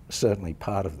certainly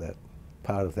part of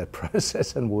that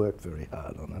process and worked very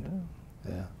hard on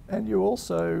it. Yeah. And you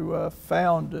also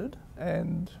founded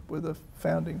and were the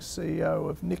founding CEO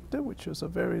of NICTA, which was a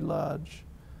very large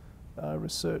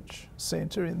research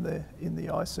centre in the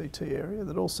ICT area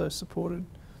that also supported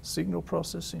signal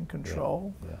processing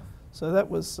control. Yeah. So that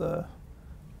was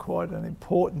quite an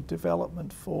important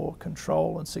development for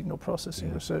control and signal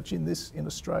processing research in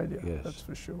Australia. Yes. That's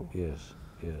for sure. Yes,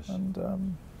 yes. And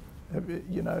have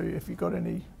you got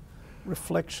any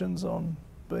reflections on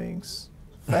being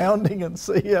founding and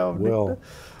CEO of NICTA? Well,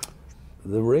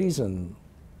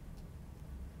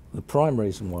 the prime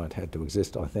reason why it had to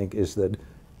exist, I think, is that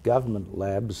government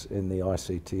labs in the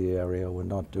ICT area were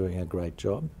not doing a great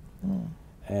job.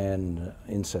 And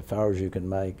insofar as you can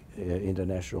make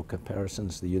international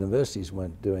comparisons, the universities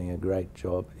weren't doing a great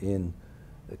job in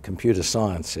the computer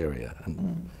science area.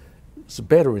 And it's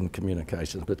better in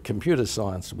communications, but computer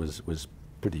science was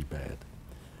pretty bad.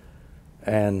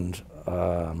 And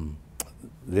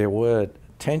there were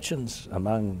tensions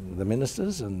among the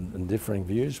ministers and differing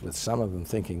views, with some of them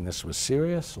thinking this was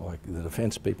serious, like the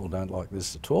defence people don't like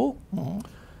this at all.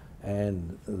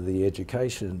 And the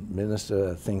education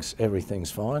minister thinks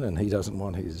everything's fine and he doesn't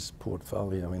want his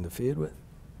portfolio interfered with.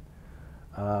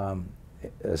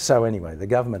 So anyway, the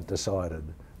government decided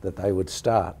that they would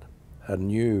start a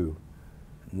new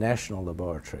national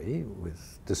laboratory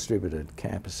with distributed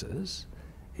campuses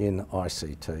in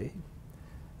ICT,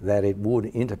 that it would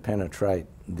interpenetrate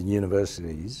the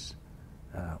universities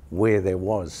where there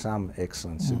was some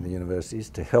excellence in the universities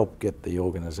to help get the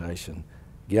organisation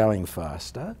going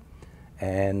faster,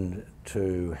 and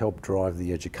to help drive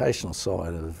the educational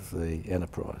side of the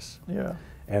enterprise. Yeah.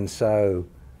 And so,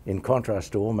 in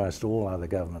contrast to almost all other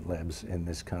government labs in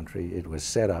this country, it was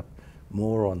set up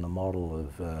more on the model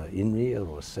of INRIA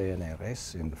or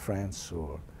CNRS in France,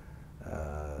 or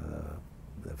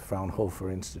the Fraunhofer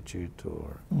Institute,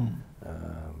 or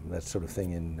that sort of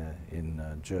thing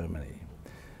in Germany.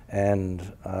 And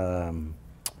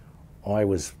I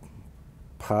was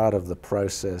part of the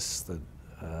process that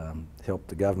helped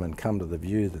the government come to the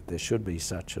view that there should be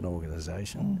such an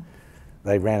organisation.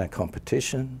 They ran a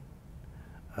competition.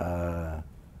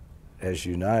 As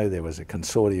you know, there was a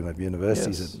consortium of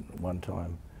universities at one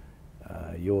time.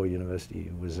 Your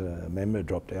university was a member,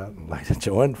 dropped out and later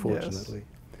joined, fortunately.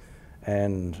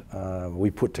 And we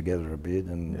put together a bid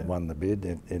and won the bid.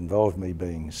 It involved me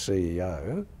being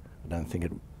CEO. I don't think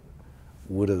it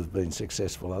would have been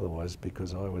successful otherwise,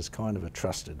 because I was kind of a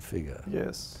trusted figure.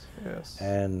 Yes, yes.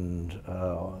 And,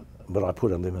 but I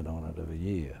put a limit on it of a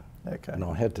year. Okay. And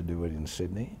I had to do it in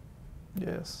Sydney.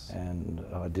 Yes. And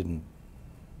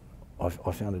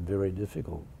I found it very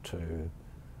difficult to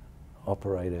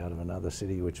operate out of another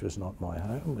city which was not my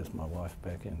home, with my wife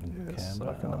back in Canberra.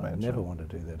 I can imagine. Never want to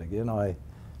do that again. I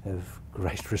have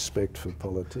great respect for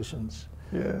politicians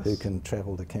who can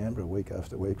travel to Canberra week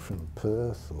after week from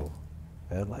Perth or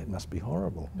Adelaide. It must be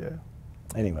horrible. Yeah.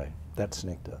 Anyway, that's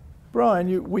Nectar.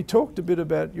 Brian, we talked a bit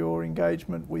about your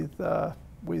engagement with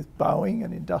Boeing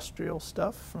and industrial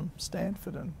stuff from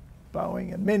Stanford and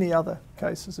Boeing, and many other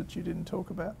cases that you didn't talk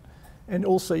about, and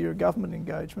also your government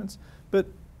engagements. But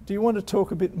do you want to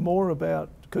talk a bit more about,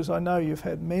 because I know you've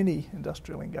had many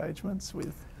industrial engagements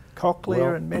with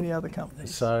Cochlear and many other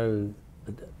companies. So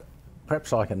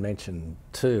perhaps I can mention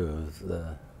two of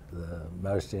the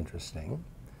most interesting.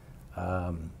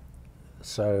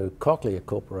 So Cochlear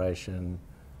Corporation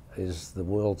is the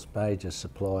world's major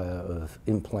supplier of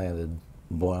implanted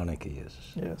bionic ears.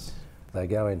 Yes. They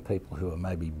go in people who are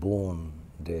maybe born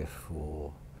deaf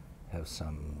or have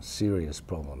some serious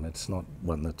problem. It's not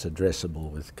one that's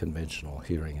addressable with conventional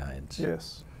hearing aids.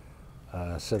 Yes.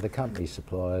 So the company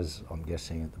supplies, I'm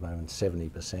guessing at the moment,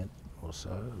 70% or so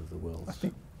of the world's.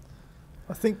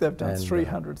 I think they've done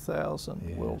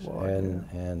 300,000 worldwide.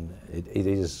 And it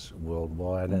is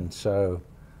worldwide, and so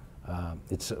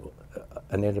it's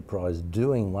an enterprise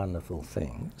doing wonderful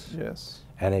things. Yes.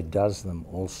 And it does them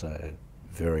also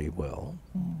very well.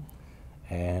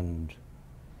 And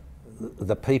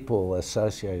the people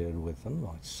associated with them,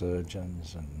 like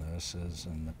surgeons and nurses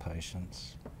and the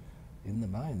patients, in the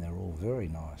main, they're all very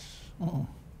nice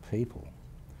people.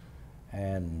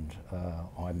 And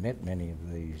I met many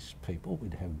of these people.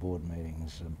 We'd have board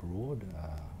meetings abroad.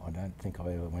 I don't think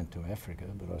I ever went to Africa,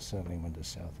 but I certainly went to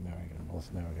South America, North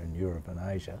America, and Europe and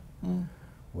Asia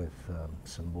with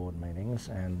some board meetings.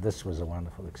 And this was a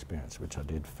wonderful experience, which I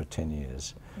did for 10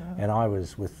 years. And I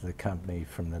was with the company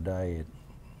from the day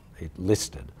it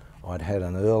listed. I'd had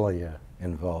an earlier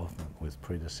involvement with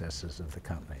predecessors of the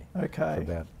company for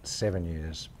about 7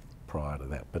 years prior to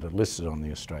that, but it listed on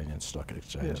the Australian Stock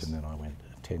Exchange, and then I went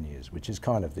 10 years, which is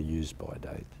kind of the use-by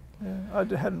date. Yeah, I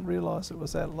hadn't realised it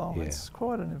was that long. Yeah. It's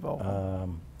quite an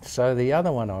involvement. So the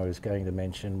other one I was going to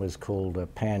mention was called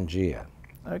Pangea.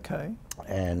 Okay.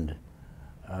 And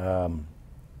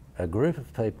a group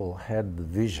of people had the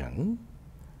vision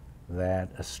that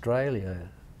Australia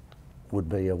would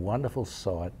be a wonderful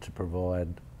site to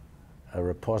provide a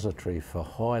repository for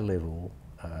high-level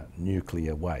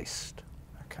nuclear waste.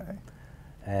 Okay.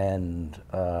 And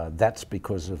that's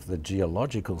because of the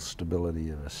geological stability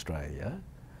of Australia,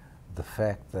 the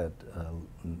fact that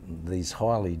these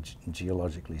highly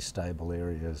geologically stable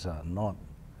areas are not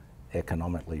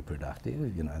economically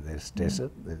productive. You know, there's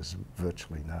desert, there's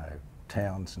virtually no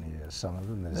towns near some of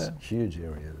them. There's huge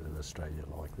areas of Australia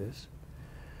like this.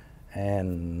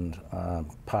 And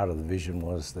part of the vision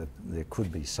was that there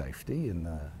could be safety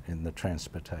in the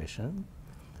transportation,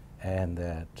 and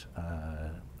that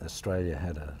Australia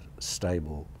had a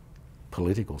stable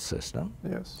political system.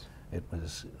 Yes. It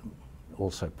was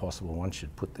also possible, once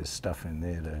you'd put this stuff in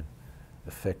there, to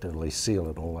effectively seal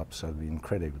it all up so it'd be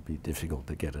incredibly difficult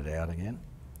to get it out again.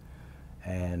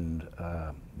 And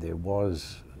there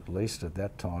was, at least at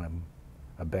that time,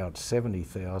 about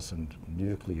 70,000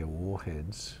 nuclear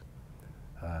warheads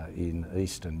in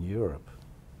Eastern Europe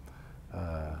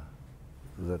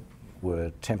that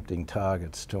were tempting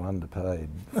targets to underpaid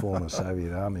former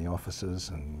Soviet Army officers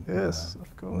and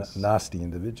of course. Nasty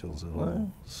individuals of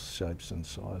all shapes and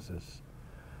sizes.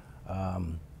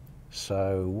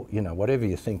 So, you know, whatever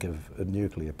you think of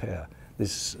nuclear power,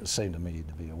 this seemed to me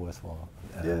to be a worthwhile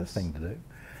thing to do.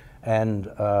 And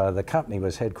the company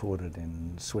was headquartered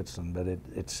in Switzerland, but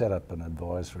it set up an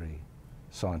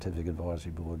scientific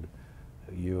advisory board,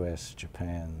 US,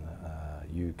 Japan,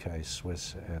 UK,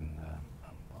 Swiss, and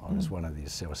I was one of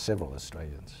these. There were several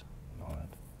Australians on it.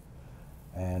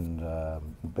 And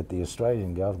but the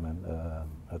Australian government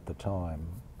at the time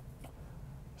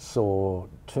saw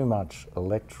too much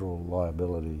electoral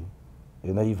liability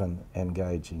in even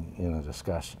engaging in a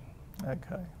discussion.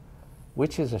 Okay.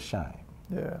 Which is a shame.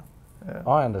 Yeah. Yeah.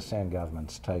 I understand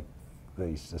governments take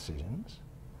these decisions,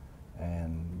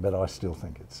 but I still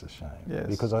think it's a shame. Yes.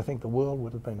 Because I think the world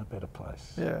would have been a better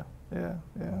place. Yeah. Yeah.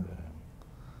 Yeah.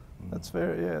 That's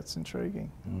it's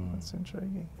intriguing. That's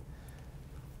intriguing.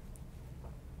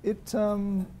 It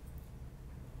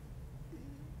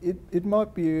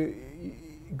might be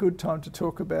a good time to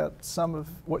talk about some of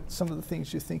the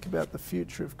things you think about the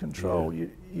future of control. Yeah.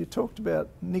 You talked about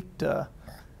NICTA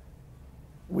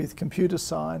with computer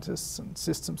scientists and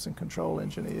systems and control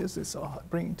engineers, this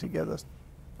bringing together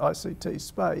ICT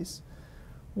space.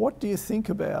 What do you think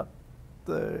about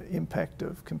the impact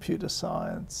of computer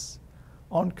science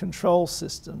on control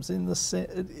systems?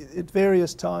 At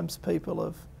various times people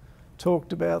have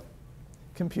talked about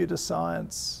computer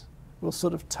science will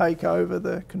sort of take over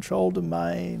the control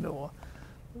domain, or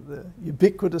the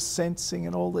ubiquitous sensing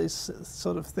and all these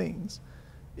sort of things.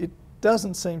 It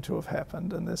doesn't seem to have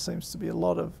happened, and there seems to be a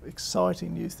lot of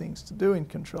exciting new things to do in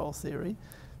control theory.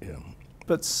 Yeah.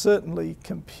 But certainly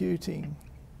computing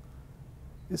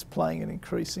is playing an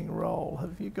increasing role.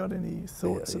 Have you got any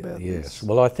thoughts about this? Yes.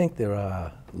 Well, I think there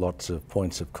are lots of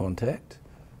points of contact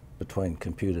between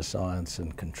computer science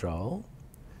and control.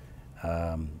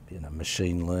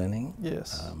 Machine learning.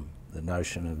 Yes. The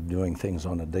notion of doing things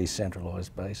on a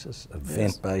decentralised basis,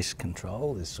 event-based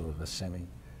control is sort of a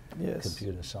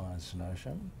semi-computer science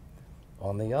notion.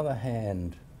 On the other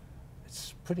hand,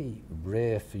 it's pretty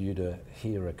rare for you to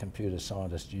hear a computer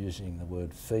scientist using the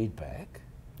word feedback.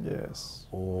 Yes.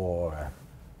 Or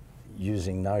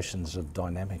using notions of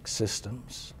dynamic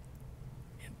systems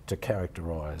to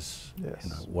characterise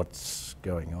what's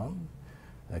going on.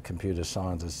 A computer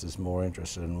scientist is more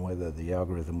interested in whether the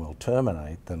algorithm will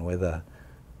terminate than whether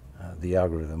the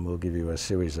algorithm will give you a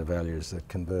series of values that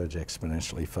converge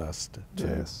exponentially fast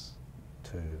to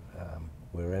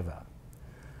wherever.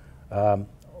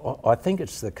 I think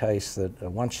it's the case that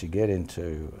once you get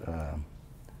into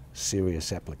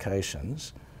serious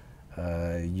applications,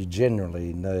 you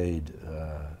generally need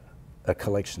a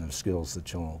collection of skills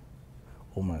that you'll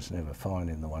almost never find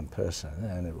in the one person,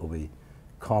 and it will be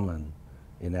common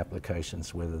in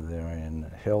applications, whether they're in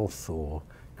health or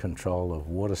control of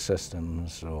water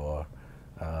systems or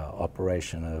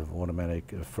operation of automatic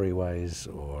freeways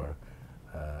or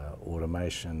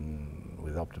automation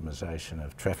with optimization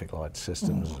of traffic light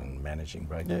systems and managing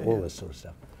braking, all this sort of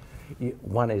stuff.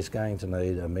 One is going to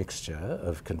need a mixture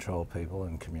of control people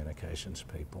and communications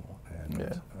people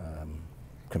and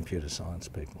computer science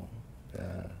people,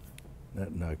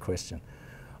 no question.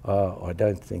 I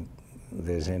don't think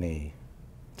there's any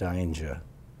danger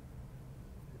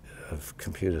of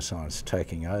computer science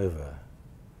taking over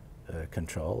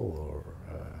control, or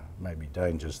maybe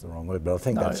danger's the wrong word, but I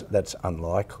think that's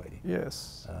unlikely.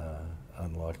 Yes.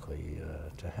 Unlikely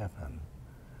to happen.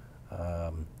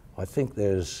 I think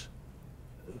there's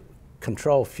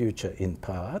control future in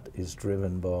part is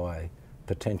driven by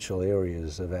potential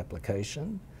areas of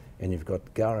application, and you've got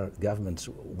governments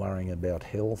worrying about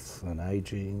health and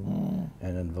ageing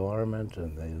and environment,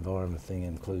 and the environment thing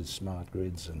includes smart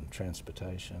grids and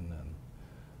transportation and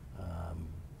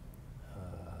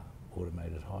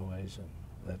automated highways and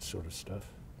that sort of stuff.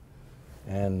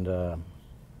 And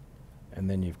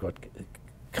then you've got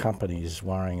companies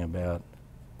worrying about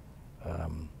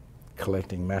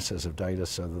collecting masses of data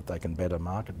so that they can better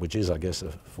market, which is, I guess,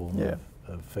 a form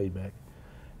of feedback,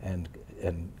 and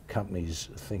companies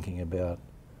thinking about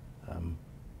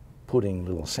putting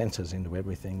little sensors into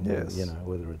everything,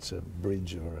 whether it's a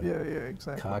bridge or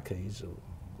a car keys or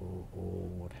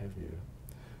what have you.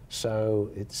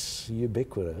 So it's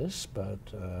ubiquitous, but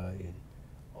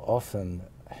often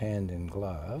hand in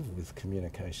glove with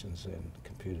communications and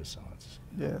computer science,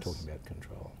 talking about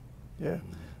control. Yeah.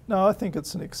 No, I think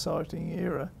it's an exciting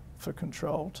era for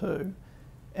control too.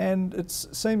 And it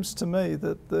seems to me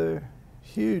that the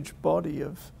huge body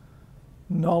of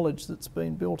knowledge that's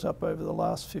been built up over the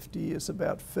last 50 years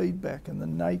about feedback and the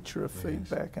nature of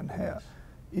feedback and how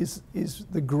is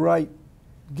the great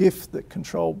gift that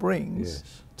control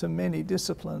brings to many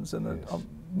disciplines. And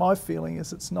my feeling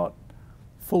is it's not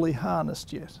fully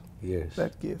harnessed yet,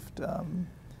 that gift.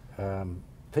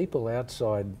 People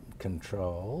outside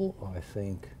control, I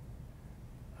think,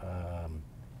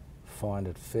 find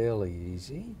it fairly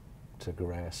easy to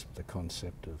grasp the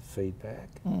concept of feedback.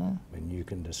 When you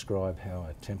can describe how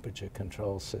a temperature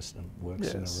control system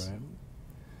works in a room.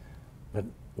 But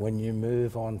when you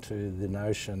move on to the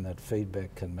notion that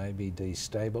feedback can maybe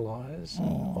destabilise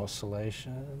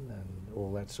oscillation and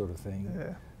all that sort of thing,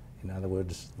 in other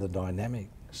words, the dynamic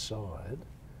side,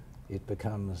 it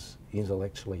becomes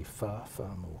intellectually far,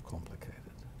 far more complicated.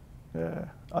 Yeah,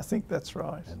 I think that's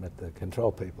right. And but the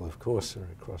control people, of course, are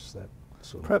across that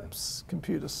sort of Perhaps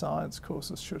computer science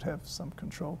courses should have some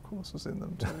control courses in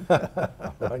them too. I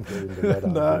won't get into that.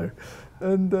 No,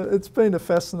 and it's been a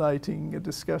fascinating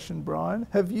discussion, Brian.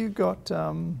 Have you got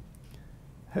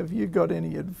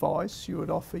any advice you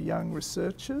would offer young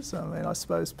researchers? I mean, I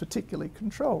suppose particularly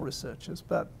control researchers,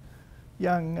 but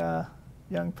young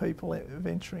people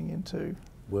venturing into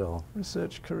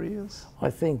research careers? I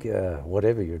think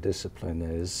whatever your discipline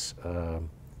is,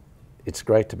 it's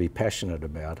great to be passionate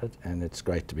about it, and it's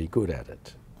great to be good at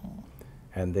it.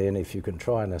 And then if you can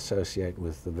try and associate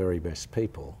with the very best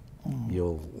people,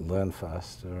 you'll learn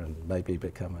faster and maybe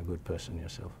become a good person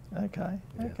yourself. Okay,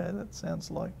 okay, that sounds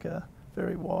like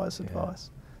very wise advice.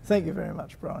 Thank you very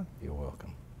much, Brian. You're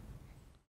welcome.